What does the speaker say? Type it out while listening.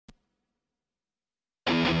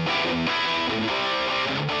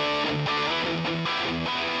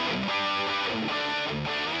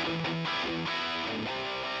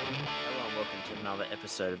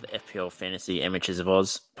episode of the FPL Fantasy Amateurs of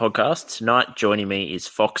Oz podcast. Tonight, joining me is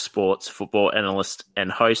Fox Sports football analyst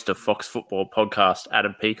and host of Fox Football podcast,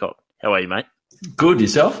 Adam Peacock. How are you, mate? Good,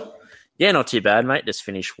 yourself? Yeah, not too bad, mate. Just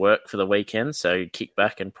finished work for the weekend, so kick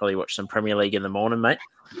back and probably watch some Premier League in the morning, mate.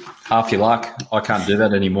 Half your luck. I can't do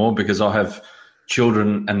that anymore because I have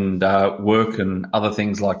children and work and other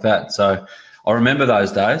things like that. So I remember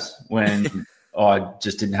those days when I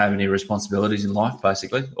just didn't have any responsibilities in life,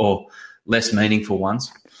 basically, or less meaningful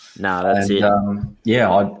ones. No, that's it.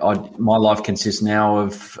 My life consists now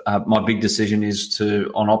of my big decision is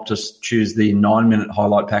to, on Optus, choose the 9-minute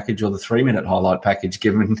highlight package or the 3-minute highlight package,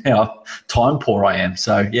 given how time poor I am.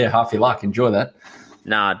 So, yeah, half your luck. Enjoy that.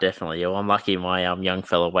 Nah, definitely. Well, I'm lucky my young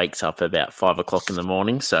fella wakes up about 5 o'clock in the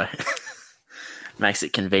morning, so makes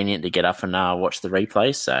it convenient to get up and watch the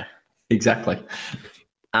replays. So exactly.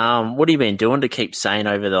 What have you been doing to keep sane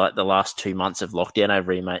over the last 2 months of lockdown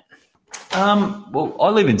over here, mate? Well, I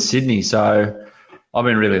live in Sydney, so I've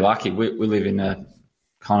been really lucky. We live in a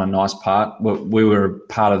kind of nice part. We were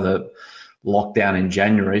part of the lockdown in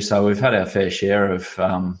January, so we've had our fair share of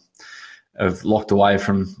locked away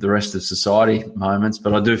from the rest of society moments.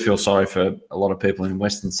 But I do feel sorry for a lot of people in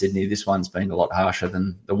Western Sydney. This one's been a lot harsher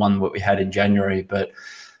than the one that we had in January. But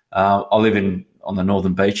I live on the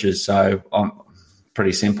northern beaches, so I'm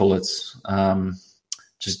pretty simple. It's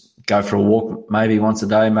just go for a walk maybe once a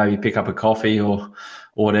day, maybe pick up a coffee or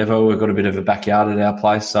whatever. We've got a bit of a backyard at our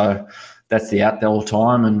place, so that's the out the whole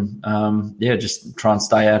time. And, just try and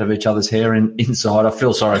stay out of each other's hair inside. I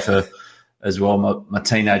feel sorry for, as well, my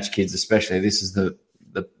teenage kids especially. This is the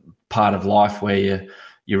part of life where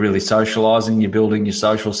you're really socialising, you're building your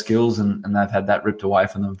social skills, and they've had that ripped away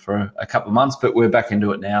from them for a couple of months, but we're back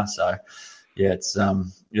into it now. So, yeah, it's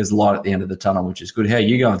there's light at the end of the tunnel, which is good. How are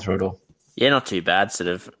you going through it all? Yeah, not too bad. Sort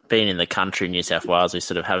of being in the country, New South Wales, we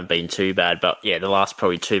sort of haven't been too bad. But yeah, the last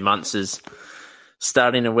probably 2 months is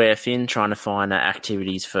starting to wear thin, trying to find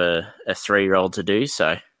activities for a 3-year-old to do.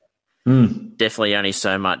 So definitely only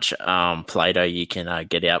so much Play-Doh you can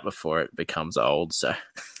get out before it becomes old. So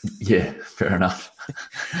yeah, fair enough.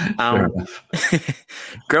 Fair enough.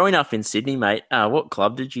 Growing up in Sydney, mate, what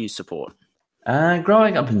club did you support?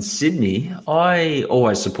 Growing up in Sydney, I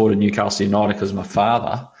always supported Newcastle United because of my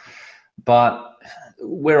father. But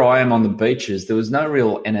where I am on the beaches, there was no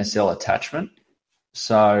real NSL attachment.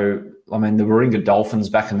 So, I mean, the Warringah Dolphins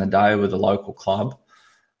back in the day were the local club.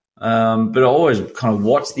 But I always kind of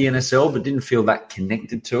watched the NSL but didn't feel that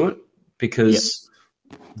connected to it because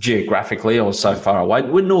geographically I was so far away.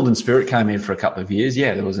 When Northern Spirit came in for a couple of years,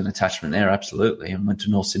 yeah, there was an attachment there, absolutely, and went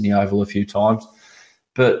to North Sydney Oval a few times.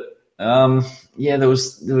 But, there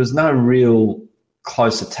was no real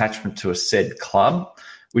close attachment to a said club,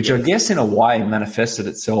 which I guess in a way manifested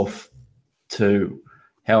itself to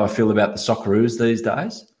how I feel about the Socceroos these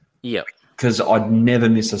days. Yeah. Because I'd never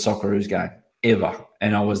miss a Socceroos game, ever.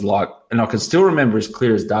 And I was like, and I can still remember as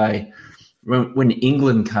clear as day, when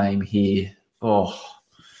England came here,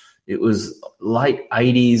 it was late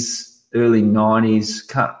 80s, early 90s.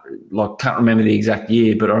 Can't remember the exact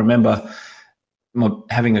year, but I remember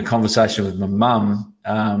having a conversation with my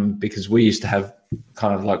mum because we used to have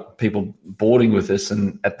kind of like people boarding with us,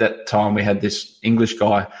 and at that time we had this English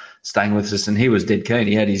guy staying with us, and he was dead keen.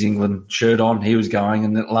 He had his England shirt on, he was going,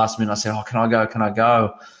 and then at the last minute I said, can I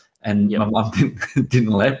go? And my mum didn't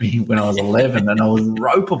let me when I was 11, and I was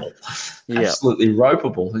ropeable, absolutely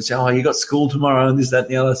ropeable. He said, you got school tomorrow and this, that, and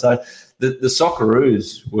the other. So the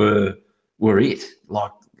Socceroos were it,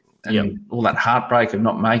 all that heartbreak of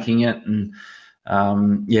not making it. And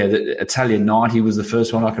the Italian 90 was the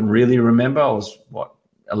first one I can really remember. I was,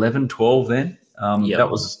 11, 12 then. That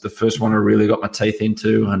was the first one I really got my teeth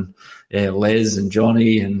into. And, Les and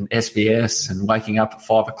Johnny and SBS, and waking up at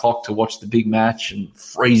 5 o'clock to watch the big match, and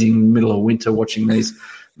freezing in the middle of winter watching these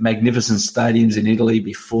magnificent stadiums in Italy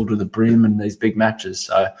be filled to the brim and these big matches.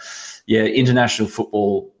 So, international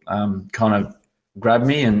football kind of grabbed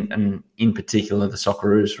me, and in particular the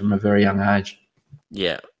Socceroos from a very young age.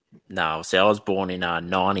 Yeah. No, I was born in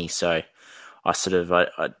 90, so I sort of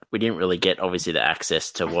we didn't really get obviously the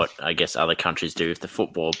access to what I guess other countries do with the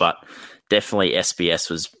football, but definitely SBS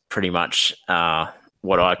was pretty much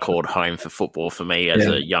what I called home for football for me as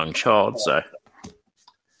a young child. So,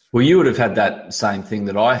 well, you would have had that same thing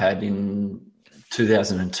that I had in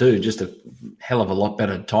 2002, just a hell of a lot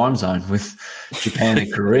better time zone with Japan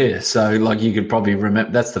and Korea. So, you could probably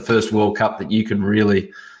remember that's the first World Cup that you can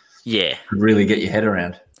really get your head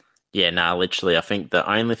around. Yeah, literally. I think the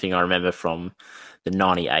only thing I remember from the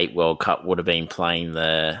 98 World Cup would have been playing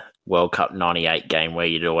the World Cup 98 game where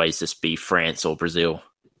you'd always just be France or Brazil.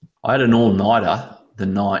 I had an all-nighter the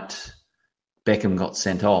night Beckham got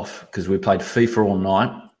sent off because we played FIFA all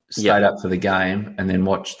night, stayed up for the game, and then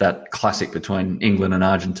watched that classic between England and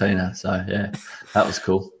Argentina. So, yeah, that was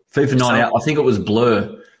cool. FIFA 98, I think it was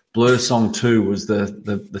Blur. Blur Song 2 was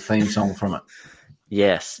the theme song from it.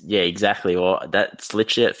 Yes, yeah, exactly. Well, that's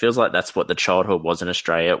literally, it feels like that's what the childhood was in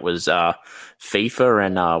Australia. It was FIFA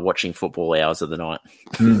and watching football hours of the night.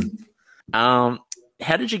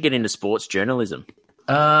 How did you get into sports journalism?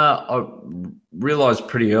 I realised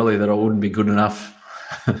pretty early that I wouldn't be good enough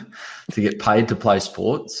to get paid to play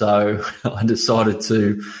sport. So I decided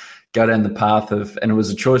to go down the path of, and it was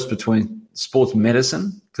a choice between sports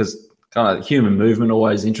medicine, because kind of human movement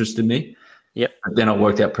always interested me. Yep. But then I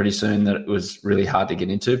worked out pretty soon that it was really hard to get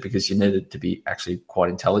into because you needed to be actually quite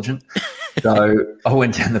intelligent. So I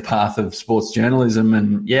went down the path of sports journalism.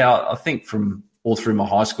 And, yeah, I think from all through my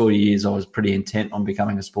high school years, I was pretty intent on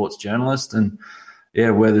becoming a sports journalist. And, yeah,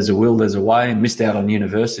 where there's a will, there's a way. Missed out on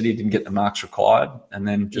university, didn't get the marks required, and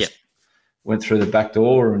then just went through the back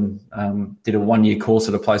door and did a 1-year course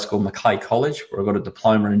at a place called Macleay College where I got a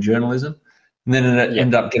diploma in journalism. And then it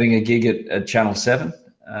ended up getting a gig at Channel 7,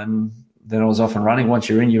 and then I was off and running. Once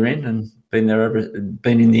you're in, and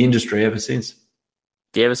been in the industry ever since.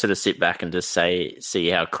 Do you ever sort of sit back and just see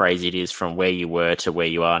how crazy it is from where you were to where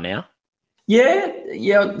you are now?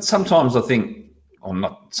 Yeah. Sometimes I think, or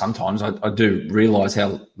not sometimes, I do realise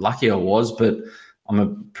how lucky I was, but I'm a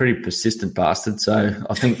pretty persistent bastard. So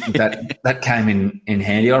I think that came in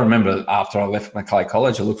handy. I remember after I left Macleay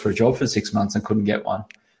College, I looked for a job for 6 months and couldn't get one.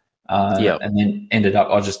 And then ended up,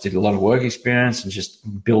 I just did a lot of work experience and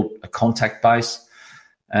just built a contact base,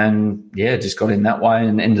 and just got in that way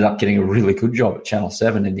and ended up getting a really good job at Channel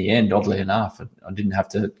 7 in the end, oddly enough. I didn't have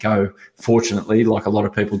to go, fortunately, like a lot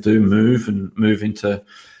of people do, move into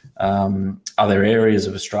other areas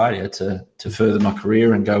of Australia to further my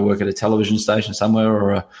career and go work at a television station somewhere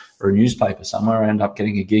or a newspaper somewhere. I ended up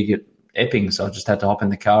getting a gig at Epping, so I just had to hop in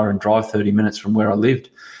the car and drive 30 minutes from where I lived,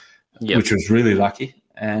 which was really lucky.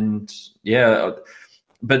 And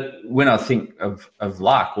but when I think of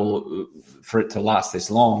luck, well, for it to last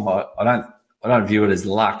this long, I don't view it as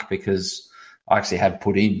luck because I actually have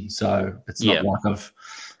put in. So it's not like I've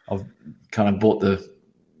kind of bought the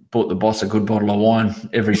boss a good bottle of wine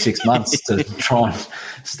every 6 months to try and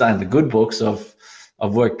stay in the good books. I've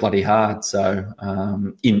worked bloody hard. So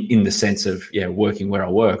in the sense of working where I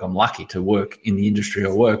work, I'm lucky to work in the industry I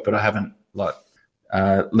work, but I haven't let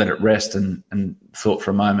it rest and thought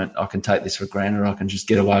for a moment, I can take this for granted. I can just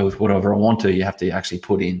get away with whatever I want to. You have to actually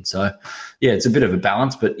put in. So, it's a bit of a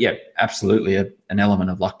balance, but, absolutely an element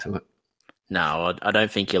of luck to it. No, I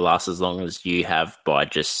don't think you last as long as you have by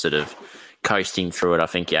just sort of coasting through it. I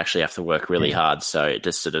think you actually have to work really hard. So it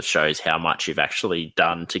just sort of shows how much you've actually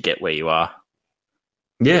done to get where you are.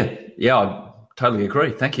 Yeah, I totally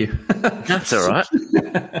agree. Thank you. That's all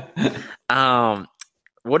right.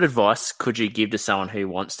 What advice could you give to someone who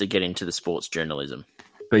wants to get into the sports journalism?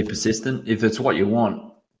 Be persistent. If it's what you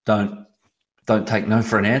want, don't take no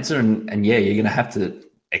for an answer. And you're going to have to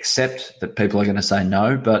accept that people are going to say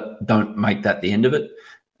no, but don't make that the end of it.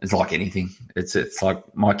 It's like anything. It's like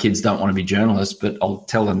my kids don't want to be journalists, but I'll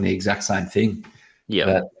tell them the exact same thing. Yeah.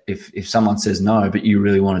 That if someone says no, but you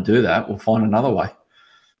really want to do that, we'll find another way.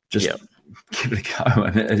 Just give it a go,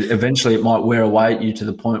 and eventually it might wear away at you to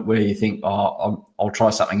the point where you think, I'll try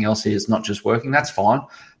something else here. It's not just working. That's fine,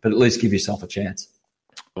 but at least give yourself a chance.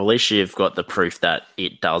 Well, at least you've got the proof that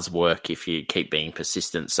it does work if you keep being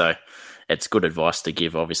persistent. So it's good advice to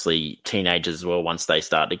give, obviously, teenagers as well once they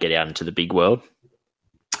start to get out into the big world.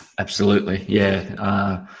 Absolutely,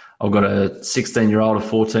 yeah. I've got a 16-year-old, a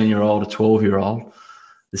 14-year-old, a 12-year-old.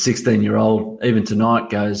 The 16-year-old, even tonight,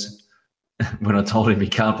 goes, when I told him he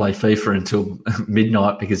can't play FIFA until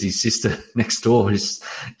midnight because his sister next door is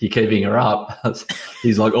you're keeping her up.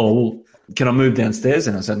 He's like, well, can I move downstairs?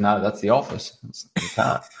 And I said, no, that's the office. You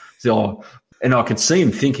can't. So, and I could see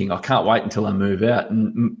him thinking, I can't wait until I move out.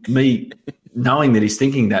 And me knowing that he's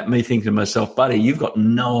thinking that, me thinking to myself, buddy, you've got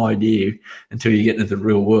no idea until you get into the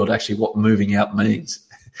real world actually what moving out means.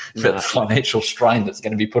 For the financial strain that's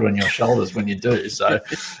going to be put on your shoulders when you do. So,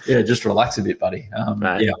 just relax a bit, buddy.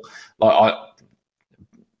 I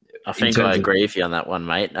think I agree with you on that one,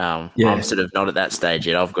 mate. I'm sort of not at that stage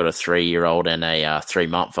yet. I've got a 3-year-old and a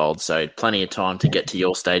 3-month-old, so plenty of time to get to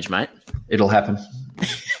your stage, mate. It'll happen.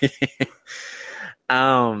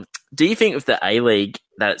 Do you think with the A-League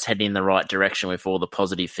that it's heading in the right direction with all the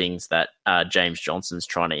positive things that James Johnson's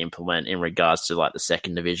trying to implement in regards to like the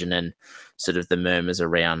second division and sort of the murmurs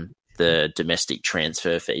around the domestic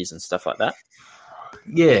transfer fees and stuff like that?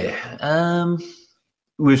 Yeah.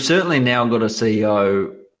 We've certainly now got a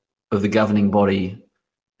CEO of the governing body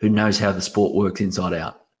who knows how the sport works inside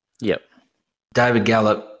out. Yep. David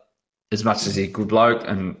Gallop, as much as he's a good bloke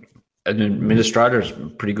and an administrator, is a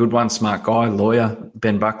pretty good one, smart guy, lawyer,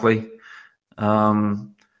 Ben Buckley.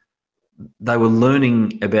 They were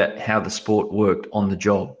learning about how the sport worked on the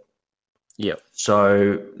job. Yep.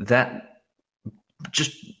 So that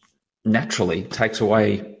just naturally takes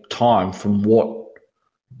away time from what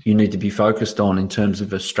you need to be focused on in terms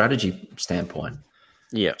of a strategy standpoint.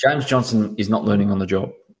 Yeah. James Johnson is not learning on the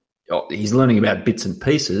job. He's learning about bits and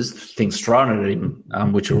pieces, things thrown at him,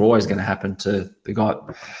 which are always going to happen to the guy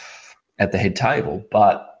at the head table.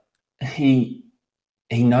 But he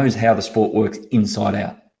knows how the sport works inside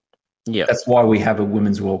out. Yeah. That's why we have a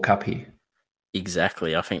Women's World Cup here.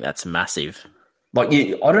 Exactly. I think that's massive. I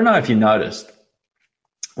don't know if you noticed,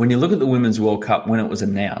 when you look at the Women's World Cup when it was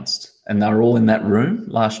announced and they were all in that room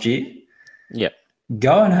last year, Yeah.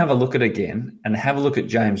 go and have a look at it again and have a look at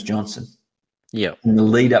James Johnson. Yeah. In the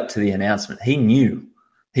lead up to the announcement, he knew.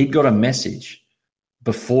 He'd got a message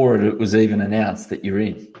before it was even announced that you're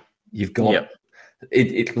in. You've got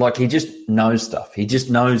it. Like, he just knows stuff. He just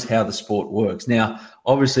knows how the sport works. Now,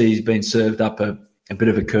 obviously, he's been served up a bit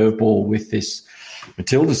of a curveball with this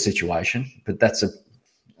Matilda situation, but that's a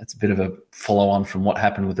bit of a follow-on from what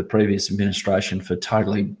happened with the previous administration for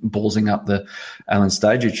totally ballsing up the Alan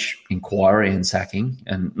Stage inquiry and sacking.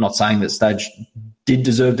 And not saying that Stage did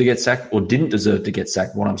deserve to get sacked or didn't deserve to get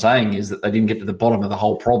sacked. What I'm saying is that they didn't get to the bottom of the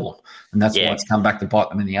whole problem, and that's why it's come back to bite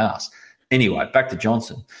them in the arse. Anyway, back to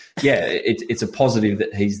Johnson. Yeah, it's a positive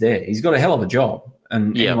that he's there. He's got a hell of a job,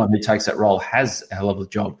 and anyone who takes that role has a hell of a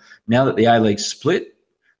job. Now that the A-League split,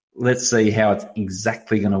 let's see how it's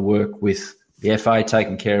exactly going to work with the FA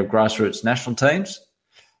taking care of grassroots national teams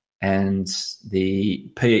and the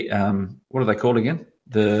what are they called again?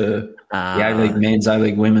 The A-League men's,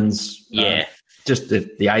 A-League women's. Just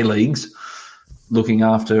the A-Leagues looking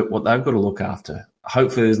after what they've got to look after.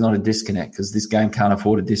 Hopefully there's not a disconnect, because this game can't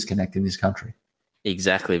afford a disconnect in this country.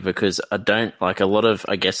 Exactly, because I don't like a lot of,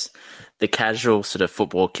 I guess, the casual sort of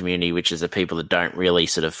football community, which is the people that don't really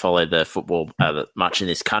sort of follow the football much in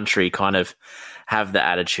this country, kind of have the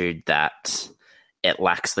attitude that it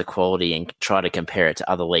lacks the quality and try to compare it to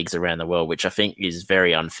other leagues around the world, which I think is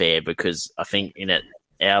very unfair, because I think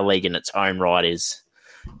our league in its own right is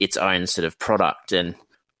its own sort of product. And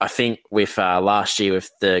I think with last year,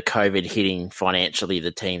 with the COVID hitting financially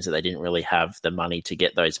the teams, that they didn't really have the money to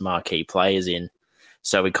get those marquee players in.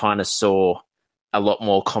 So we kind of saw a lot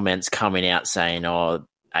more comments coming out saying, oh,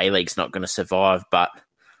 A-League's not going to survive. But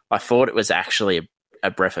I thought it was actually a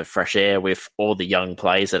breath of fresh air with all the young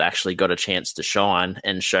players that actually got a chance to shine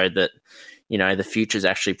and showed that, the future's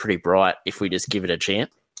actually pretty bright if we just give it a chance.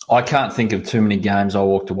 I can't think of too many games I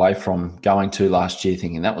walked away from going to last year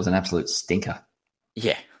thinking that was an absolute stinker.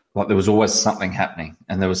 Yeah. Like, there was always something happening,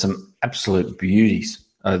 and there were some absolute beauties.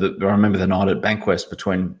 I remember the night at Bankwest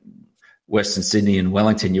between Western Sydney and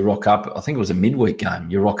Wellington. You rock up, I think it was a midweek game.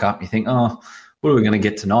 You rock up and you think, oh, what are we going to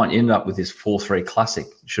get tonight? You end up with this 4-3 classic.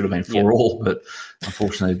 It should have been 4-4, but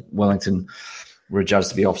unfortunately Wellington were judged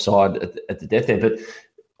to be offside at the death there. But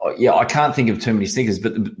yeah, I can't think of too many stinkers,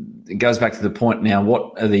 but it goes back to the point now,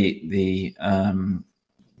 what are the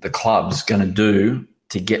clubs going to do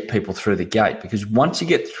to get people through the gate? Because once you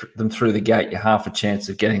get them through the gate, you have half a chance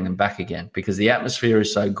of getting them back again, because the atmosphere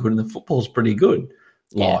is so good and the football's pretty good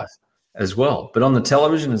live as well. But on the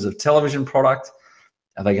television, as a television product,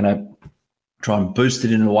 are they going to try and boost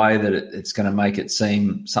it in a way that it's going to make it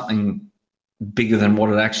seem something bigger than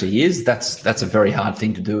what it actually is? That's a very hard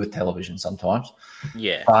thing to do with television sometimes.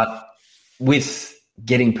 Yeah. But with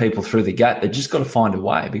getting people through the gate, they just got to find a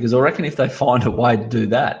way, because I reckon if they find a way to do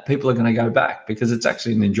that, people are going to go back, because it's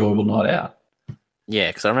actually an enjoyable night out. Yeah,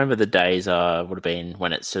 because I remember the days would have been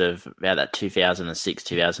when it's sort of about that 2006,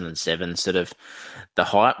 2007 sort of, the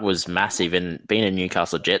hype was massive. And being a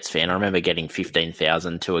Newcastle Jets fan, I remember getting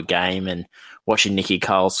 15,000 to a game and watching Nicky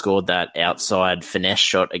Cole scored that outside finesse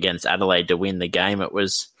shot against Adelaide to win the game. It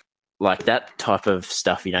was like that type of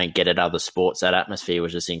stuff you don't get at other sports. That atmosphere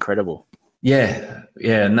was just incredible. Yeah,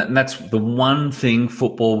 and that's the one thing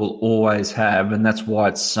football will always have, and that's why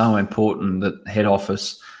it's so important that head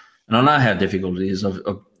office, and I know how difficult it is.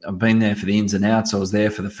 I've been there for the ins and outs. I was there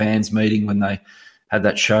for the fans meeting when they had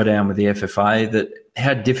that showdown with the FFA, that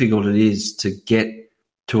how difficult it is to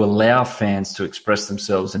allow fans to express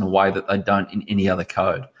themselves in a way that they don't in any other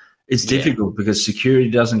code. It's difficult because security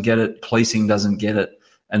doesn't get it, policing doesn't get it,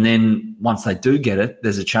 and then once they do get it,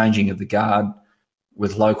 there's a changing of the guard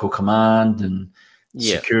with local command, and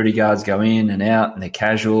security guards go in and out, and they're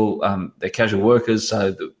casual workers,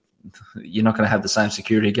 so you're not going to have the same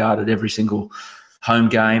security guard at every single home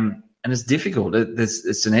game. and it's difficult.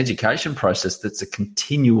 It's an education process that's a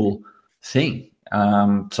continual thing.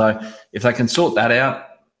 So if they can sort that out,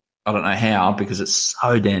 I don't know how, because it's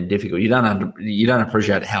so damn difficult. You don't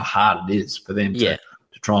appreciate how hard it is for them to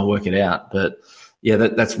try and work it out. But yeah,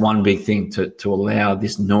 that's one big thing, to allow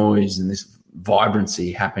this noise and this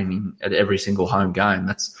vibrancy happening at every single home game.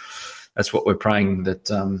 That's what we're praying that.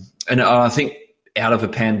 And I think out of a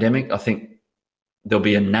pandemic, I think there'll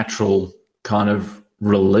be a natural kind of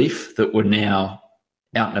relief that we're now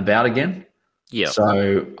out and about again. Yeah.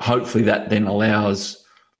 So hopefully that then allows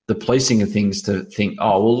the policing of things to think,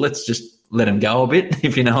 oh, well, let's just let them go a bit,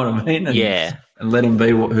 if you know what I mean. And let them be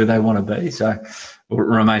who they want to be. So it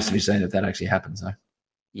remains to be seen if that actually happens, though.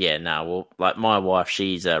 Yeah, no, well, like my wife,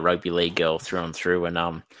 she's a rugby league girl through and through,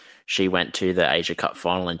 and she went to the Asia Cup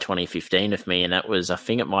final in 2015 with me, and that was, I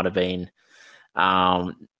think it might have been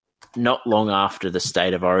not long after the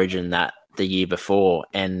State of Origin that the year before,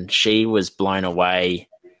 and she was blown away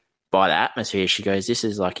by the atmosphere. She goes, this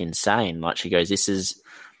is like insane. Like, she goes, this is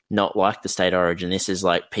not like the State of Origin. This is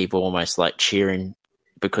like people almost like cheering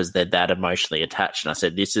because they're that emotionally attached. And I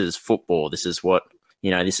said, this is football. This is what,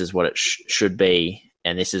 this is what it should be.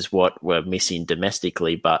 And this is what we're missing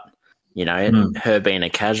domestically. But, her being a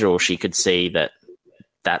casual, she could see that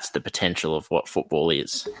that's the potential of what football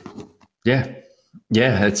is. Yeah.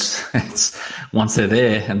 Yeah, it's once they're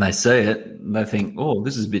there and they see it, they think, oh,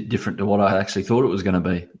 this is a bit different to what I actually thought it was going to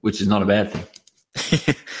be, which is not a bad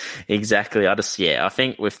thing. Exactly. I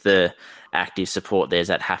think with the active support, there's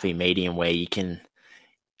that happy medium where you can,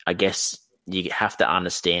 I guess, you have to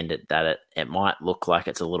understand it, that it might look like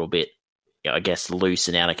it's a little bit, I guess, loose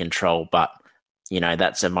and out of control, but,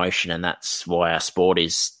 that's emotion, and that's why our sport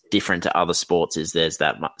is different to other sports, is there's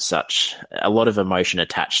such a lot of emotion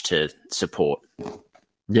attached to support.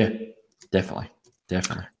 Yeah, definitely.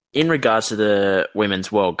 In regards to the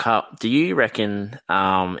Women's World Cup, do you reckon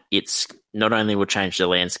it's not only will change the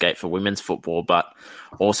landscape for women's football, but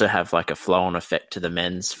also have like a flow-on effect to the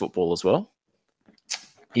men's football as well?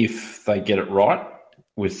 If they get it right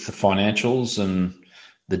with the financials and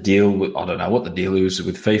the deal with, I don't know what the deal is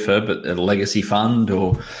with FIFA, but a legacy fund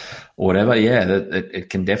or whatever, it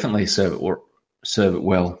can definitely serve it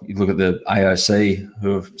well. You look at the AOC,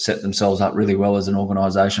 who have set themselves up really well as an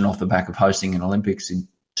organisation off the back of hosting an Olympics in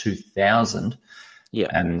 2000. Yeah.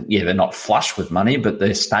 And they're not flush with money, but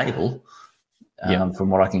they're stable from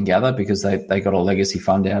what I can gather, because they got a legacy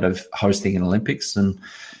fund out of hosting an Olympics, and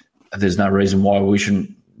there's no reason why we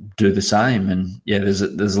shouldn't do the same. And there's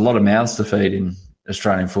a lot of mouths to feed in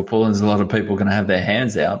Australian football, and there's a lot of people going to have their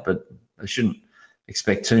hands out, but they shouldn't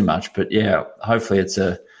expect too much. But hopefully it's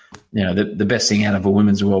the best thing out of a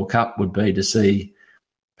Women's World Cup would be to see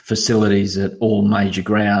facilities at all major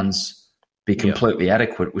grounds be completely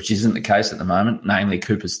adequate, which isn't the case at the moment, namely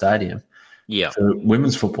Cooper Stadium. Yeah, for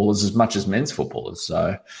women's footballers as much as men's footballers.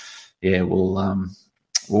 So we'll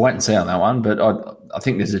wait and see on that one. But I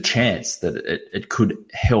think there's a chance that it could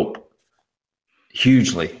help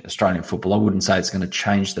hugely Australian football. I wouldn't say it's going to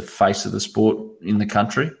change the face of the sport in the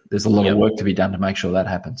country. There's a lot of work to be done to make sure that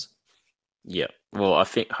happens. Yeah. Well, I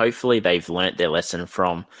think hopefully they've learnt their lesson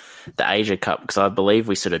from the Asia Cup, because I believe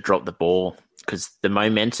we sort of dropped the ball, because the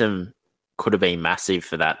momentum could have been massive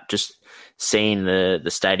for that. Just seeing the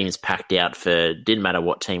stadiums packed out didn't matter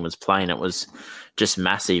what team was playing, it was just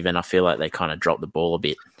massive, and I feel like they kind of dropped the ball a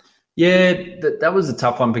bit. Yeah, that was a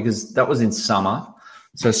tough one, because that was in summer.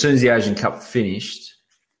 So as soon as the Asian Cup finished,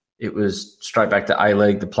 it was straight back to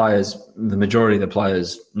A-League. The majority of the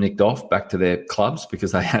players nicked off back to their clubs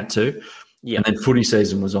because they had to. Yeah. And then footy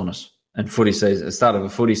season was on us. And the start of a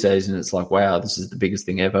footy season, it's like, wow, this is the biggest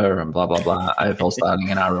thing ever, and blah, blah, blah. AFL starting,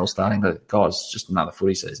 NRL starting. But guys, it's just another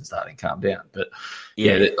footy season starting. Calm down. But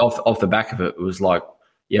off the back of it, it was like,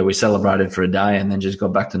 we celebrated for a day and then just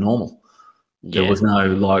got back to normal. Yeah. There was no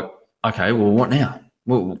like, okay, well, what now?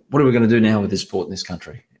 What are we going to do now with this sport in this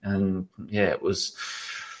country? And it was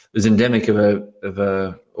endemic of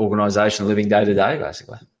a organisation living day to day,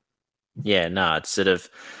 basically. Yeah, no, it's sort of.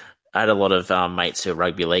 I had a lot of mates who are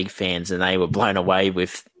rugby league fans, and they were blown away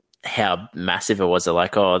with how massive it was. They're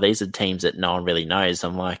like, "Oh, these are teams that no one really knows."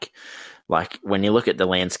 I'm like when you look at the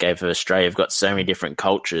landscape of Australia, you've got so many different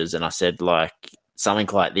cultures, and I said like, something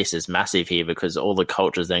like this is massive here, because all the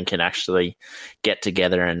cultures then can actually get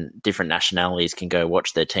together and different nationalities can go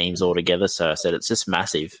watch their teams all together. So I said it's just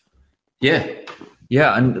massive. Yeah.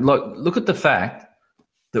 Yeah. And look at the fact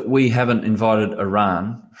that we haven't invited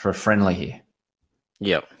Iran for a friendly here.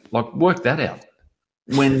 Yep. Work that out.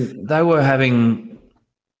 When they were having,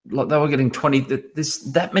 they were getting 20,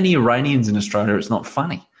 that many Iranians in Australia, it's not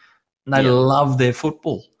funny. And they love their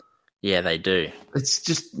football. Yeah, they do. It's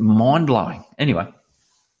just mind-blowing. Anyway.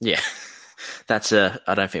 Yeah. I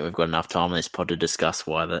don't think we've got enough time on this pod to discuss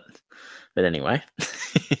why that. But anyway.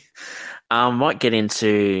 Might get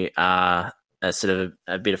into a sort of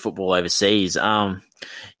a bit of football overseas.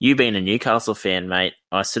 You being a Newcastle fan, mate,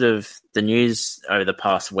 the news over the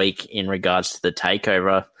past week in regards to the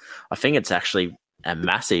takeover, I think it's actually a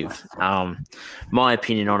massive. My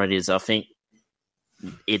opinion on it is I think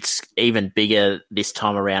it's even bigger this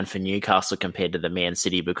time around for Newcastle compared to the Man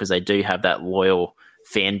City, because they do have that loyal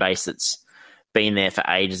fan base that's been there for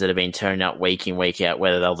ages, that have been turning up week in, week out,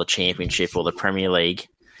 whether they're the Championship or the Premier League.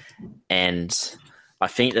 And I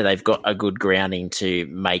think that they've got a good grounding to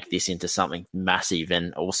make this into something massive,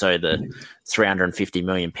 and also the £350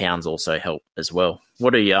 million also help as well.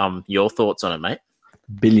 What are your thoughts on it, mate?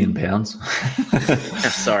 £1 billion.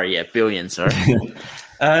 Sorry, yeah, billion, sorry.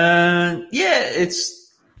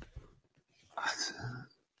 It's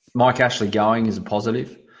Mike Ashley going is a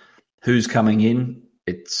positive. Who's coming in?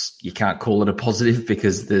 You can't call it a positive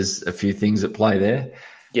because there's a few things at play there.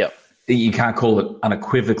 Yep. You can't call it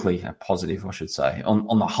unequivocally a positive, I should say.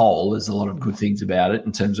 On the whole, there's a lot of good things about it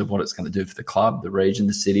in terms of what it's going to do for the club, the region,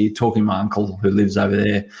 the city. Talking to my uncle who lives over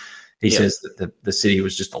there, he says that the city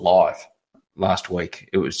was just alive last week.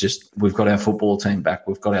 It was just, we've got our football team back,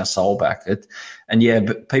 we've got our soul back.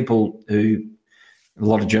 But people a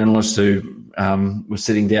lot of journalists who were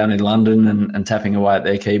sitting down in London and tapping away at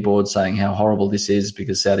their keyboards saying how horrible this is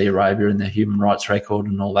because Saudi Arabia and their human rights record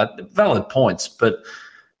and all that, valid points, but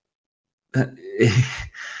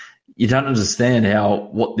you don't understand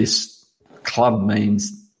what this club means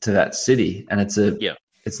to that city, and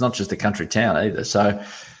it's not just a country town either. So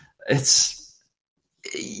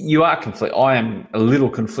you are conflicted. I am a little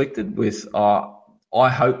conflicted with. I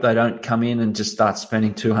hope they don't come in and just start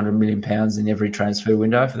spending £200 million in every transfer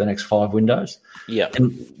window for the next 5 windows. Yeah,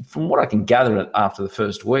 and from what I can gather after the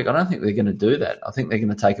first week, I don't think they're going to do that. I think they're going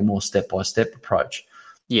to take a more step-by-step approach.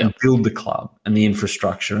 Yeah, and build the club and the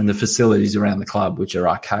infrastructure and the facilities around the club, which are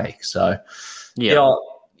archaic. So,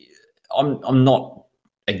 I'm not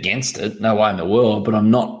against it, no way in the world, but I'm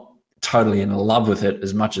not totally in love with it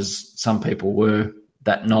as much as some people were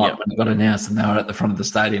that night when it got announced and they were at the front of the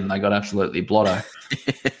stadium and they got absolutely blotto.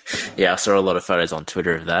 Yeah, I saw a lot of photos on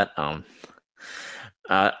Twitter of that.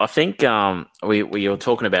 I think we were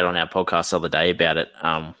talking about on our podcast the other day about it.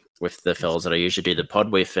 With the fellas that I usually do the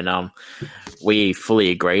pod with, and we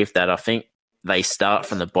fully agree with that. I think they start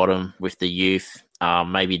from the bottom with the youth,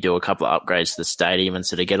 maybe do a couple of upgrades to the stadium and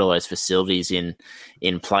sort of get all those facilities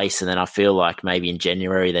in place, and then I feel like maybe in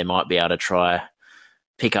January they might be able to try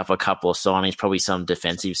pick up a couple of signings, probably some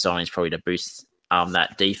defensive signings, probably to boost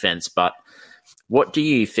that defense. But what do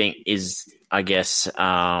you think is, I guess,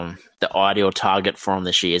 the ideal target for them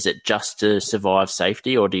this year? Is it just to survive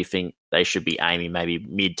safety, or do you think they should be aiming maybe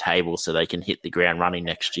mid-table so they can hit the ground running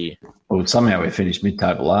next year? Well, somehow we finished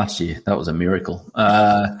mid-table last year. That was a miracle.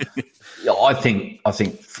 I think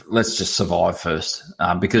let's just survive first,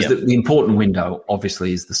 because the important window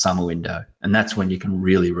obviously is the summer window, and that's when you can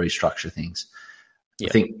really restructure things. Yep.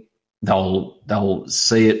 I think they'll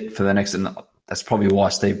see it for the next, and that's probably why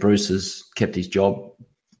Steve Bruce has kept his job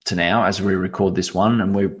to now as we record this one,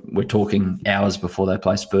 and we're talking hours before they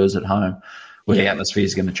play Spurs at home, where the atmosphere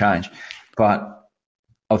is going to change. But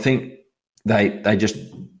I think they just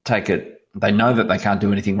take it. They know that they can't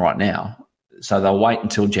do anything right now, so they'll wait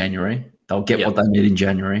until January. They'll get what they need in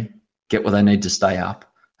January, get what they need to stay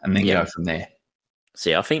up, and then go from there.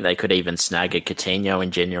 See, I think they could even snag a Coutinho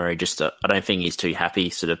in January. I don't think he's too happy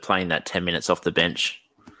sort of playing that 10 minutes off the bench.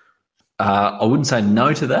 I wouldn't say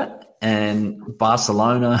no to that. And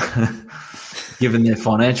Barcelona, given their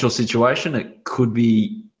financial situation, it could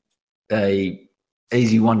be a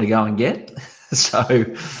easy one to go and get. So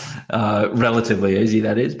relatively easy,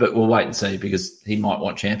 that is. But we'll wait and see, because he might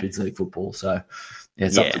want Champions League football. So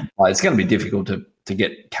it's up to play. It's going to be difficult to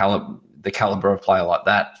get the calibre of player like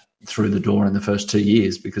that through the door in the first 2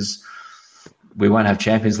 years, because we won't have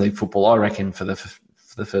Champions League football, I reckon, for the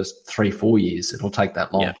first 3-4 years. It'll take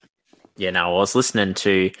that long. Yeah, no, I was listening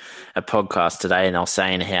to a podcast today and they were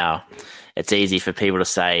saying how it's easy for people to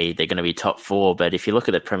say they're going to be top 4, but if you look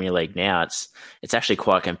at the Premier League now, it's actually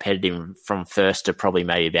quite competitive from first to probably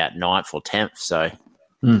maybe about 9th or 10th. So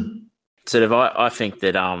sort of I think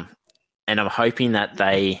that, and I'm hoping that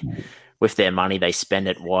they, with their money, they spend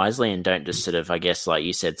it wisely and don't just sort of, I guess, like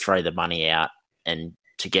you said, throw the money out and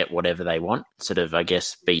to get whatever they want, sort of, I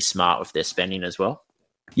guess, be smart with their spending as well.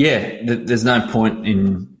 Yeah, there's no point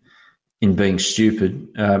in being stupid.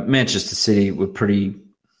 Manchester City were pretty,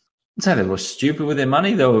 I'd say they were stupid with their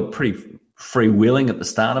money. They were pretty freewheeling at the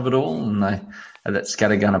start of it all, and they had that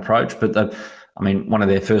scattergun approach. But one of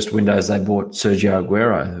their first windows, they bought Sergio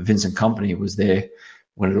Aguero. Vincent Kompany was there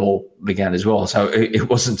when it all began as well. So it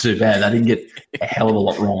wasn't too bad. They didn't get a hell of a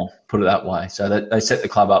lot wrong, put it that way. So they set the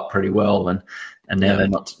club up pretty well, and now they're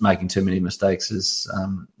not making too many mistakes as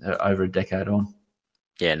over a decade on.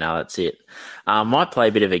 Yeah, no, that's it. Might play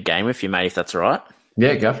a bit of a game with you, mate, if that's all right.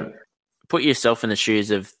 Yeah, go for it. Put yourself in the shoes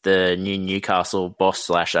of the new Newcastle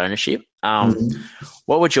boss/ownership.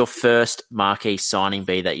 What would your first marquee signing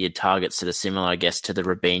be that you'd target sort of similar, I guess, to the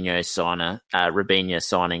Robinho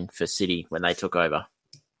signing for City when they took over?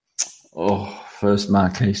 Oh, first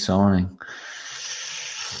marquee signing.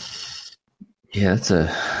 Yeah,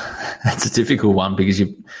 that's a difficult one because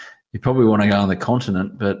you probably want to go on the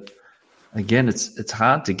continent, but again, it's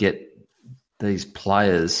hard to get these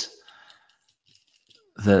players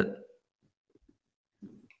that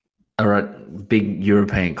are at big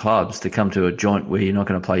European clubs to come to a joint where you're not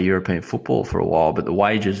going to play European football for a while, but the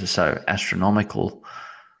wages are so astronomical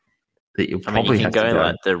that you'll probably you have can to go go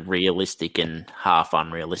like the realistic and half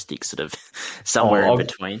unrealistic, sort of somewhere in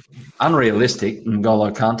between. Unrealistic,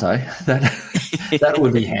 N'Golo Kante, that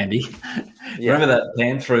would be handy. Yeah. Remember that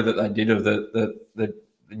pan through that they did of the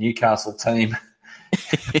Newcastle team?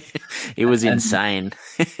 It was insane.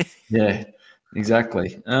 Yeah,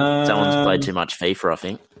 exactly. Someone's played too much FIFA, I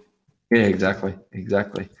think. Yeah, exactly.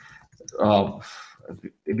 Oh,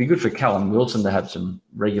 it'd be good for Callum Wilson to have some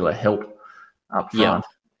regular help up front.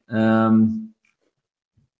 Yeah.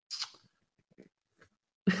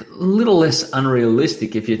 A little less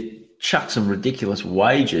unrealistic if you chuck some ridiculous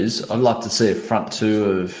wages. I'd love to see a front two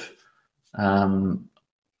of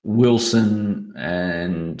Wilson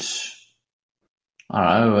and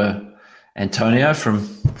I don't know, Antonio from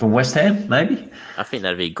West Ham, maybe. I think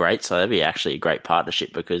that'd be great. So that'd be actually a great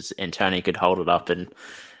partnership because Antonio could hold it up and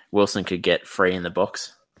Wilson could get free in the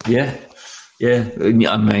box. Yeah.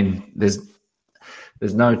 I mean, there's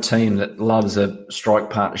no team that loves a strike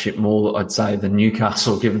partnership more, I'd say, than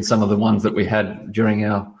Newcastle, given some of the ones that we had during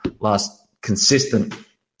our last consistent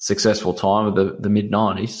successful time of the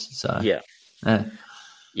mid-90s. So yeah.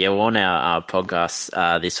 Well, on our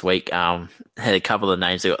podcast this week, had a couple of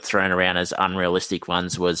names that got thrown around as unrealistic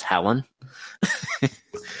ones was Haaland.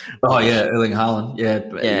 Erling Haaland.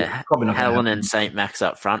 Yeah, probably not Haaland and St. Max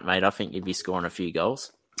up front, mate. I think you'd be scoring a few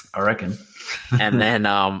goals. I reckon. And then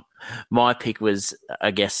my pick was,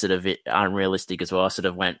 I guess, sort of unrealistic as well. I sort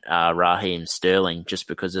of went Raheem Sterling just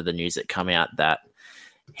because of the news that come out that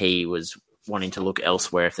he was wanting to look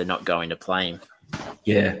elsewhere if they're not going to play him.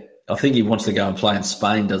 Yeah. I think he wants to go and play in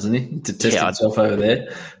Spain, doesn't he, to test himself over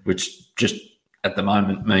there, which just at the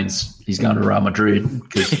moment means he's going to Real Madrid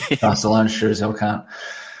because Barcelona sure as hell can't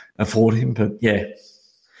afford him. But, yeah.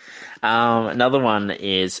 Another one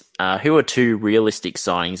is who are two realistic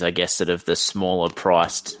signings, I guess, sort of the smaller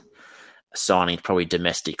priced signings, probably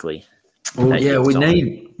domestically? Well, yeah,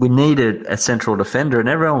 we need a central defender, and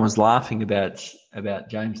everyone was laughing about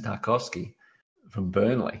James Tarkowski from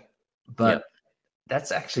Burnley. But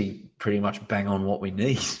that's actually pretty much bang on what we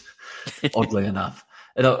need, oddly enough.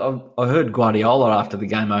 And I heard Guardiola after the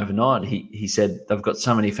game overnight. He said they've got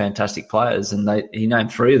so many fantastic players, and he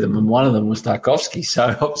named three of them, and one of them was Tarkowski.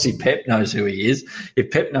 So obviously Pep knows who he is.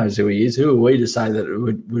 If Pep knows who he is, who are we to say that it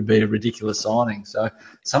would be a ridiculous signing? So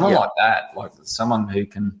someone like that, like someone who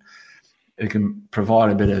can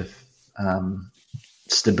provide a bit of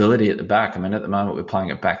stability at the back. I mean, at the moment we're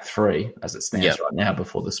playing at back three as it stands right now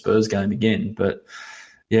before the Spurs game again. But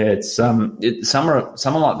yeah, it's someone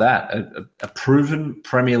like that, a proven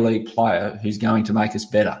Premier League player who's going to make us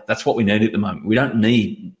better. That's what we need at the moment. We don't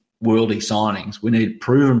need worldy signings. We need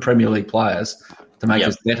proven Premier League players to make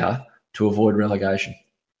us better to avoid relegation.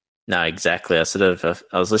 No, exactly. I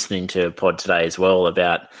was listening to a pod today as well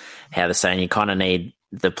about how they're saying you kind of need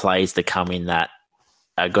the players to come in that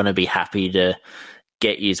are going to be happy to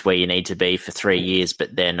get you where you need to be for 3 years,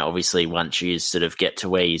 but then obviously once you sort of get to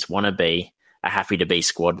where you want to be, are happy to be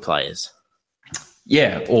squad players.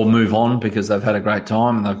 Yeah, or move on because they've had a great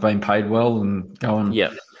time and they've been paid well and go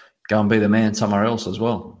and be the man somewhere else as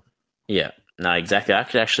well. Yeah. No, exactly. I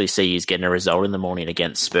could actually see you getting a result in the morning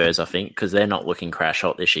against Spurs, I think, because they're not looking crash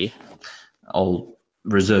hot this year. I'll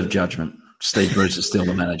reserve judgment. Steve Bruce is still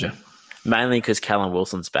the manager. Mainly because Callum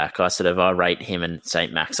Wilson's back. I rate him and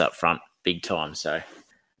St. Max up front big time. So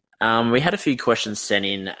we had a few questions sent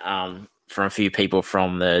in from a few people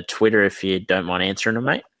from the Twitter, if you don't mind answering them,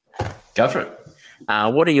 mate. Go for it.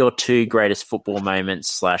 What are your two greatest football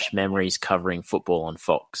moments / memories covering football on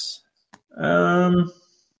Fox?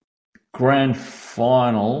 Grand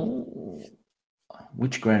final.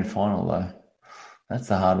 Which grand final, though? That's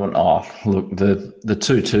the hard one. Oh, look, the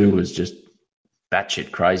 2-2 was just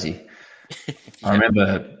batshit crazy. I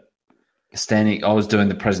remember standing. I was doing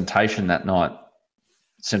the presentation that night,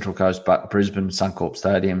 Central Coast, but Brisbane, Suncorp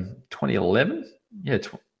Stadium, 2011. Yeah,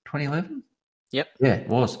 2011. Yep. Yeah, it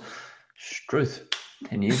was. Struth,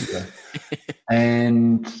 10 years ago.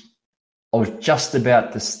 And I was just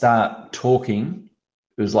about to start talking.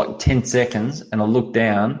 It was like 10 seconds, and I looked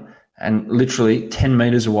down, and literally 10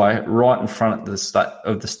 metres away, right in front of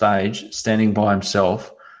the stage, standing by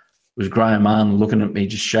himself, was Graham Arn looking at me,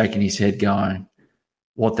 just shaking his head, going,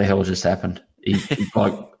 "What the hell just happened?" He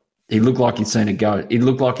looked like he'd seen a ghost. He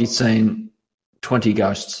looked like he'd seen 20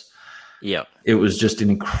 ghosts. Yeah. It was just an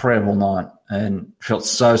incredible night, and felt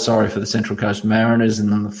so sorry for the Central Coast Mariners.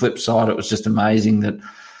 And on the flip side, it was just amazing that,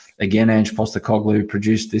 again, Ange Postecoglou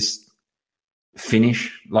produced this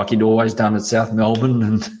finish like he'd always done at South Melbourne,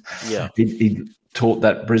 and he taught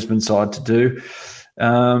that Brisbane side to do.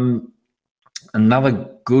 Another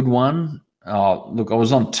good one. Oh, look, I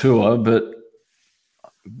was on tour, but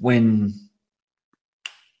when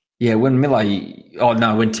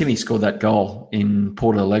Timmy scored that goal in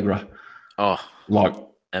Port Alegre. Oh, like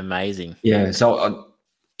amazing. Yeah, so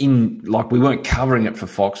we weren't covering it for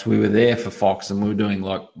Fox. We were there for Fox, and we were doing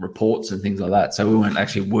like reports and things like that. So we weren't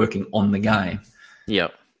actually working on the game.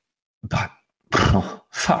 Yep. But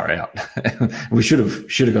far out. We should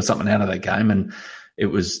have got something out of that game, and it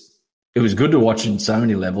was good to watch in so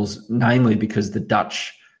many levels, namely because the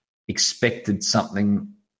Dutch expected something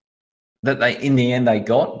that in the end they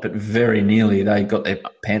got, but very nearly they got their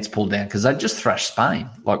pants pulled down because they just thrashed Spain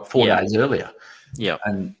like 4 days earlier. Yeah.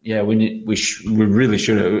 And we really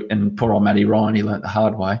should have. And poor old Matty Ryan, he learnt the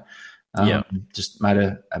hard way. Just made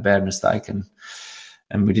a bad mistake, and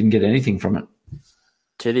we didn't get anything from it.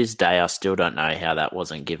 To this day, I still don't know how that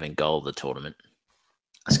wasn't given goal of the tournament.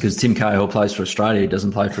 It's because Tim Cahill plays for Australia. He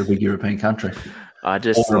doesn't play for a big European country. Or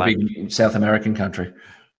a big South American country.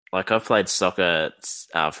 Like, I've played soccer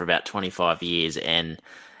for about 25 years, and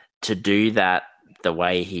to do that the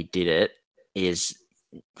way he did it is,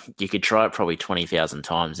 you could try it probably 20,000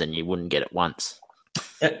 times and you wouldn't get it once.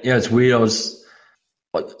 Yeah, it's weird.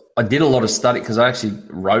 I did a lot of study because I actually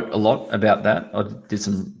wrote a lot about that. I did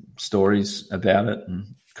some stories about it and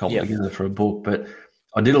cobbled together for a book. But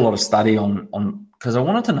I did a lot of study on because I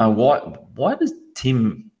wanted to know why was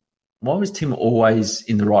Tim always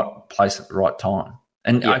in the right place at the right time?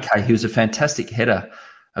 And okay, he was a fantastic header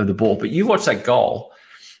of the ball, but you watch that goal,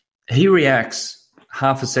 he reacts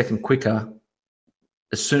half a second quicker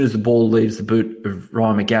as soon as the ball leaves the boot of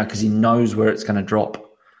Ryan McGowan because he knows where it's going to drop.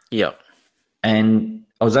 Yeah. And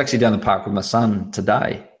I was actually down the park with my son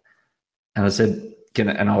today, and I said,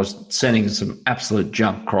 and I was sending some absolute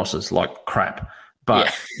junk crosses like crap.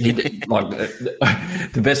 But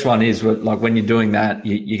the best one is like when you're doing that,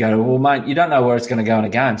 you go, well, mate, you don't know where it's going to go in a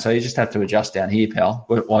game, so you just have to adjust down here, pal,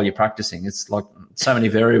 while you're practicing. It's like so many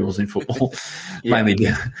variables in football. Mainly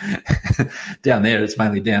down there, it's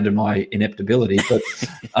mainly down to my ineptability. But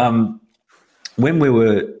when we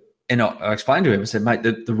were, and I explained to him, I said, mate,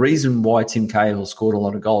 the reason why Tim Cahill scored a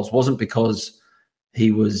lot of goals wasn't because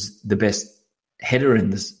he was the best header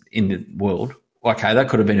in the world. Okay, that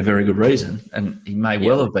could have been a very good reason, and he may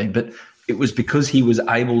well have been, but it was because he was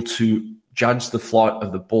able to judge the flight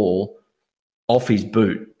of the ball off his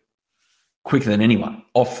boot quicker than anyone,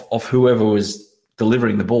 off whoever was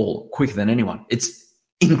delivering the ball quicker than anyone. It's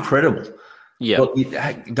incredible. Yeah.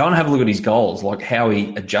 Go and have a look at his goals, like how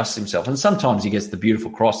he adjusts himself. And sometimes he gets the beautiful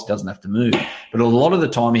cross, he doesn't have to move. But a lot of the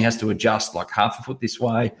time he has to adjust like half a foot this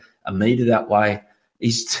way, a metre that way.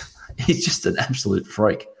 He's just an absolute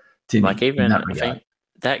freak. Like, even I think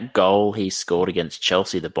that goal he scored against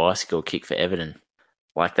Chelsea, the bicycle kick for Everton,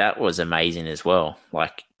 like, that was amazing as well.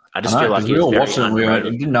 Like, I just feel like we all watched it and we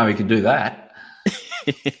didn't know he could do that.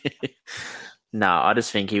 No, I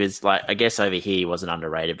just think he was, like, I guess over here he wasn't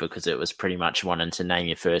underrated because it was pretty much wanting to name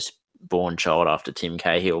your first-born child after Tim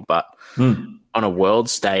Cahill. But on a world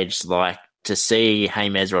stage, like, to see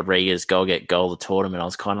James Rodriguez get goal of the tournament, I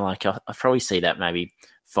was kind of like, I probably see that maybe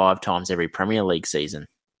 5 times every Premier League season.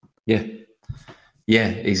 Yeah,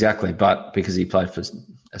 exactly. But because he played for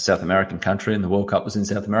a South American country and the World Cup was in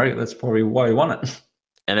South America, that's probably why he won it.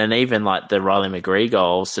 And then even like the Riley McGree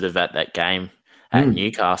goal sort of at that game at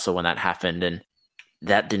Newcastle when that happened, and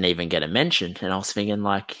that didn't even get a mention. And I was thinking,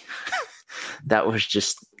 like, that was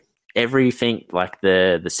just everything, like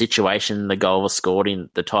the situation the goal was scored in,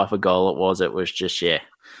 the type of goal it was just,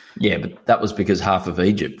 Yeah, but that was because half of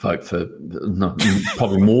Egypt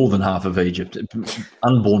probably more than half of Egypt.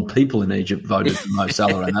 Unborn people in Egypt voted for Mo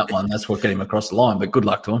Salah in that one. That's what got him across the line. But good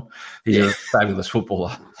luck to him. He's a fabulous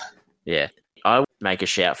footballer. Yeah. I make a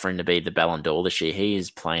shout for him to be the Ballon d'Or this year. He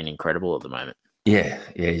is playing incredible at the moment. Yeah,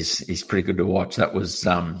 he's pretty good to watch. That was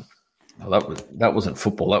that wasn't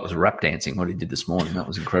football. That was rap dancing. What he did this morning, that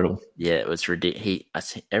was incredible. Yeah, it was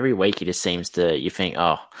ridiculous. Every week he just seems to. You think,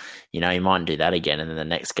 oh, he might do that again, and then the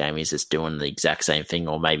next game he's just doing the exact same thing,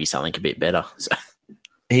 or maybe something a bit better. So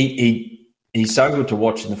he's so good to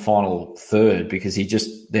watch in the final third because he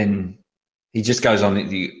just goes on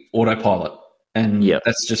the autopilot, and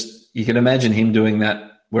that's just, you can imagine him doing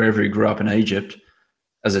that wherever he grew up in Egypt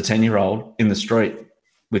as a 10-year-old in the street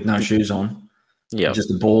with no shoes on,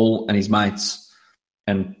 just a ball and his mates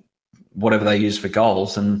and whatever they use for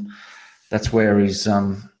goals, and that's where he's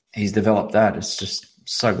developed that. It's just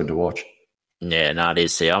so good to watch. Yeah, no, it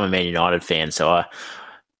is. See, I'm a Man United fan, so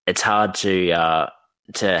it's hard to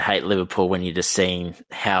hate Liverpool when you're just seeing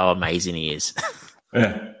how amazing he is.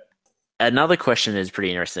 Yeah. Another question is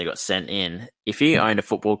pretty interesting that got sent in. If you owned a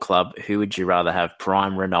football club, who would you rather have,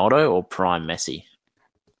 prime Ronaldo or prime Messi?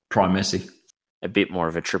 Prime Messi. A bit more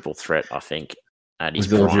of a triple threat, I think.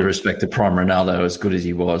 With all due respect to prime Ronaldo, as good as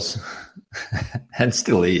he was, and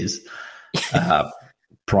still is,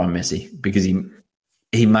 prime Messi, because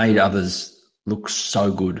he made others look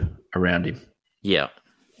so good around him. Yeah.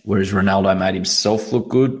 Whereas Ronaldo made himself look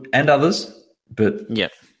good and others, but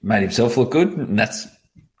made himself look good, and that's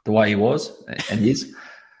the way he was and is.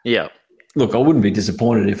 Yeah. Look, I wouldn't be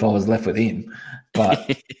disappointed if I was left with him,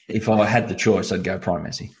 but if I had the choice, I'd go prime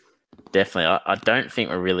Messi. Definitely. I don't think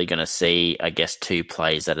we're really going to see, I guess, two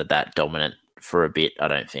players that are that dominant for a bit, I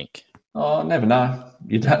don't think. Oh, never know.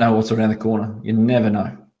 You don't know what's around the corner. You never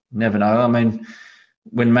know. Never know. I mean,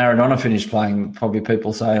 when Maradona finished playing, probably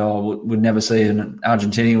people say, we'd never see an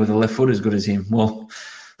Argentinian with a left foot as good as him. Well,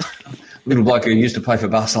 little bloke who used to play for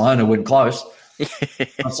Barcelona went close. I'm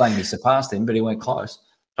not saying he surpassed him, but he went close.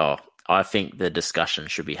 Oh, I think the discussion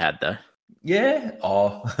should be had, though. Yeah.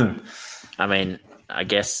 Oh. I mean, I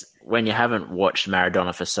guess when you haven't watched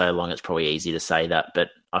Maradona for so long, it's probably easy to say that, but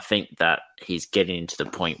I think that he's getting to the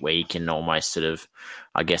point where you can almost sort of,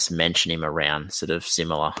 I guess, mention him around sort of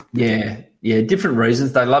similar. Yeah, different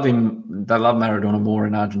reasons. They love him. They love Maradona more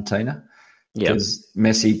in Argentina. Because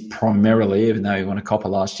Messi primarily, even though he won a Copa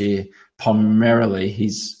last year, primarily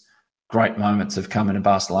his great moments have come in a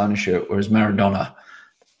Barcelona shirt, whereas Maradona,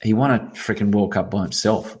 he won a freaking World Cup by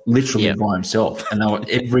himself, literally by himself, and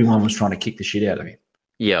everyone was trying to kick the shit out of him.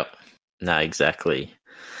 Yep. No, exactly.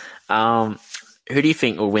 Who do you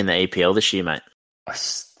think will win the EPL this year, mate?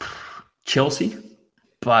 Chelsea,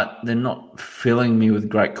 but they're not filling me with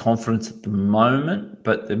great confidence at the moment.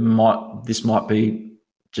 But this might be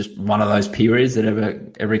just one of those periods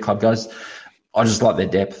that every club goes. I just like their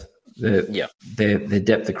depth. Their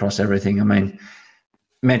depth across everything. I mean,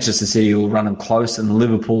 Manchester City will run them close, and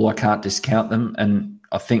Liverpool, I can't discount them. And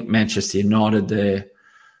I think Manchester United,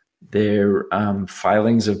 their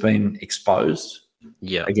failings have been exposed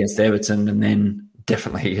against Everton, and then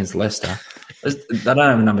definitely against Leicester. They don't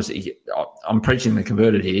have a number 6. I'm preaching the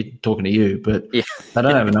converted here, talking to you, but they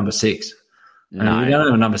don't have a number 6. No. We don't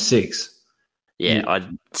have a number 6. Yeah, I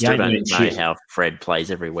still don't know how Fred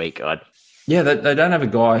plays every week. They don't have a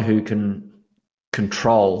guy who can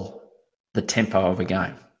control the tempo of a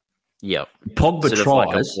game. Yep. Pogba sort of tries.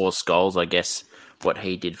 Like a Paul Scholes, I guess, what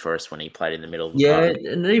he did for us when he played in the middle of the park. park.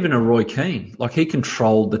 And even a Roy Keane. Like, he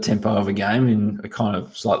controlled the tempo of a game in a kind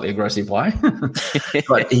of slightly aggressive way.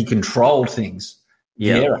 But he controlled things.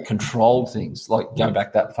 Vieira controlled things. Like, go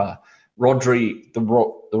back that far. Rodri, the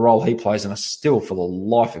role he plays, and I still, for the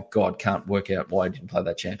life of God, can't work out why he didn't play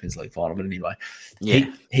that Champions League final. But anyway,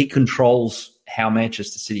 he controls how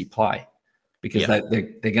Manchester City play, because they're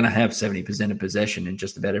going to have 70% of possession in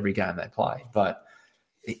just about every game they play. But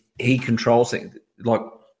he controls things. Like,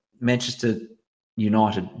 Manchester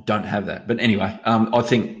United don't have that. But anyway, I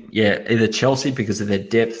think, either Chelsea because of their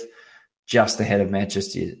depth, just ahead of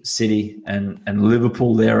Manchester City, and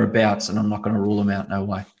Liverpool thereabouts, and I'm not going to rule them out, no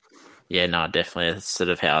way. Yeah, no, definitely. That's sort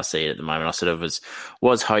of how I see it at the moment. I sort of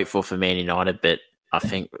was hopeful for Man United, but I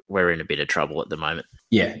think we're in a bit of trouble at the moment.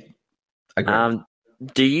 Yeah, agree.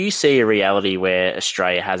 Do you see a reality where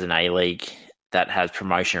Australia has an A-League that has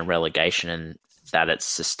promotion and relegation, and that it's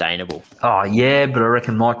sustainable? Oh yeah, but I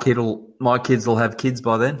reckon my kids will have kids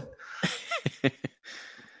by then.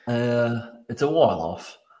 It's a while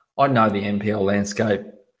off. I know the NPL landscape.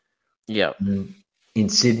 Yeah, in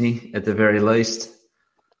Sydney at the very least.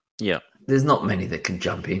 Yeah, there's not many that can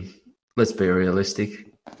jump in. Let's be realistic.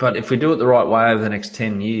 But if we do it the right way over the next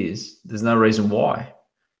 10 years, there's no reason why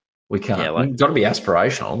we can't. We've got to be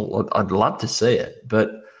aspirational. I'd love to see it.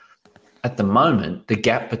 But at the moment, the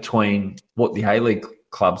gap between what the A-League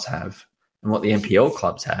clubs have and what the NPL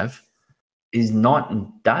clubs have is night and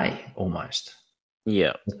day almost.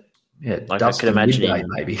 Yeah. Yeah, Like I could imagine midday, in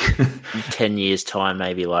maybe 10 years' time,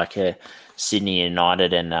 maybe like a Sydney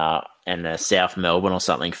United and a South Melbourne or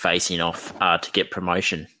something facing off to get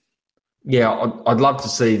promotion. Yeah, I'd love to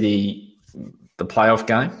see the playoff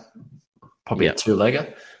game, probably a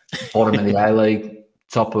two-legger, bottom of the A-League,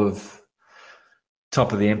 top of the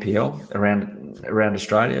NPL around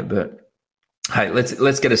Australia. But hey,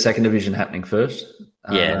 let's get a second division happening first.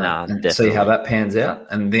 Definitely. See how that pans out,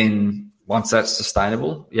 and then once that's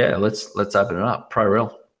sustainable, let's open it up. Pro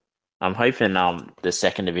Rel. I'm hoping the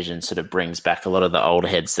second division sort of brings back a lot of the old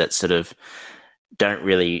heads that sort of don't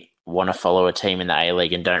really want to follow a team in the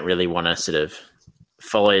A-League and don't really want to sort of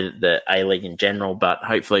follow the A-League in general. But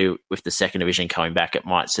hopefully with the second division coming back, it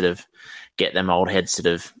might sort of get them old heads sort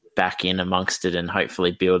of back in amongst it and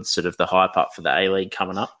hopefully build sort of the hype up for the A-League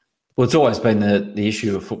coming up. Well, it's always been the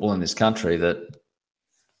issue of football in this country that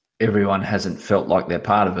everyone hasn't felt like they're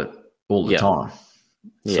part of it all the time.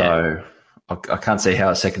 Yeah. So I can't see how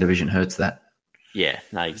a second division hurts that. Yeah,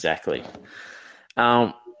 no, exactly.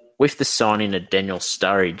 With the signing of Daniel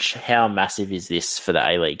Sturridge, how massive is this for the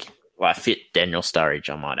A-League? Well, fit Daniel Sturridge,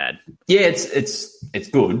 I might add. Yeah, it's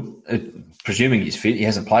good. Presuming he's fit, he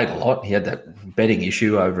hasn't played a lot. He had that betting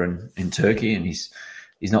issue over in Turkey, and he's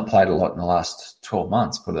not played a lot in the last 12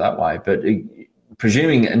 months, put it that way. But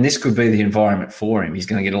presuming, and this could be the environment for him, he's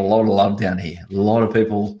going to get a lot of love down here. A lot of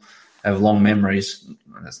people have long memories.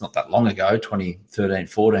 It's not that long ago,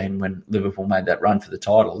 2013-14, when Liverpool made that run for the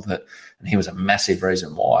title, and he was a massive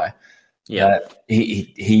reason why. Yeah,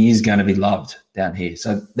 he is going to be loved down here.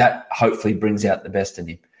 So that hopefully brings out the best in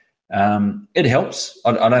him. It helps.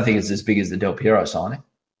 I don't think it's as big as the Del Piero signing.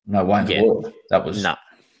 No way in the world. That was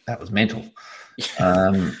mental.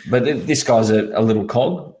 But this guy's a little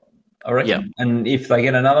cog, I reckon. Yep. And if they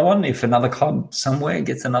get another one, if another club somewhere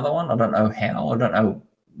gets another one, I don't know how, I don't know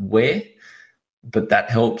where, but that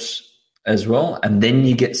helps as well. And then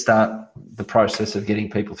you start the process of getting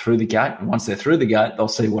people through the gate. And once they're through the gate, they'll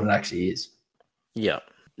see what it actually is. Yeah,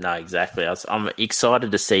 no, exactly. I'm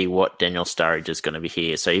excited to see what Daniel Sturridge is going to be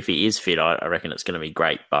here. So if he is fit, I reckon it's going to be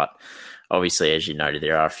great. But obviously, as you noted,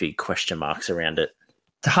 there are a few question marks around it.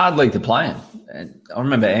 It's a hard league to play in. And I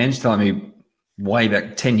remember Ange telling me way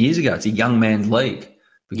back 10 years ago, it's a young man's league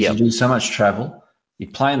because you do so much travel. You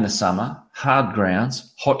play in the summer, hard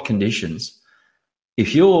grounds, hot conditions.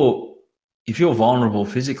 If you're vulnerable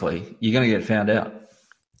physically, you're going to get found out.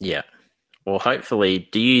 Yeah. Well, hopefully,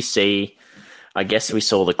 do you see, I guess we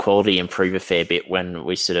saw the quality improve a fair bit when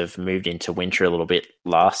we sort of moved into winter a little bit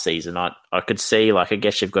last season. I could see, I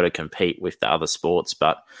guess you've got to compete with the other sports,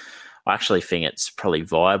 but I actually think it's probably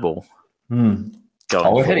viable.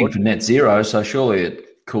 We're heading for net zero, so surely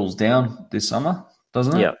it cools down this summer,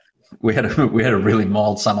 doesn't it? Yeah. We had a really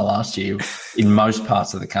mild summer last year in most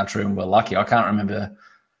parts of the country, and we're lucky. I can't remember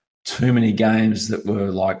too many games that were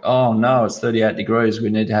like, oh no, it's 38 degrees. We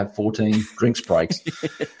need to have 14 drinks breaks.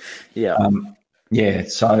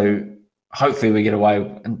 So hopefully we get away,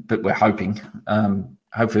 but we're hoping,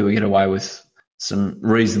 hopefully we get away with some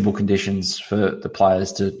reasonable conditions for the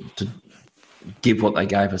players to give what they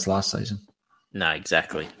gave us last season. No,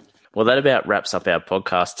 exactly. Well, that about wraps up our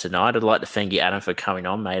podcast tonight. I'd like to thank you, Adam, for coming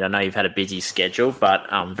on, mate. I know you've had a busy schedule, but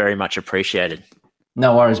very much appreciated.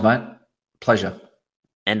 No worries, mate. Pleasure.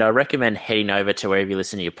 And I recommend heading over to wherever you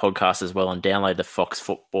listen to your podcast as well and download the Fox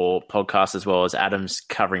Football podcast, as well as Adam's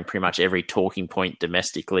covering pretty much every talking point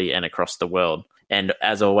domestically and across the world. And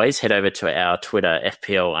as always, head over to our Twitter,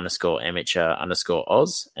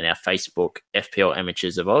 FPL_amateur_Oz, and our Facebook, FPL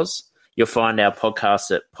Amateurs of Oz. You'll find our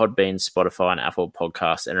podcasts at Podbean, Spotify, and Apple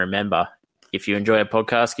Podcasts. And remember, if you enjoy our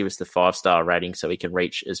podcast, give us the 5-star rating so we can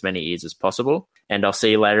reach as many ears as possible. And I'll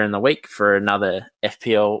see you later in the week for another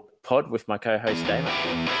FPL pod with my co-host, Damon.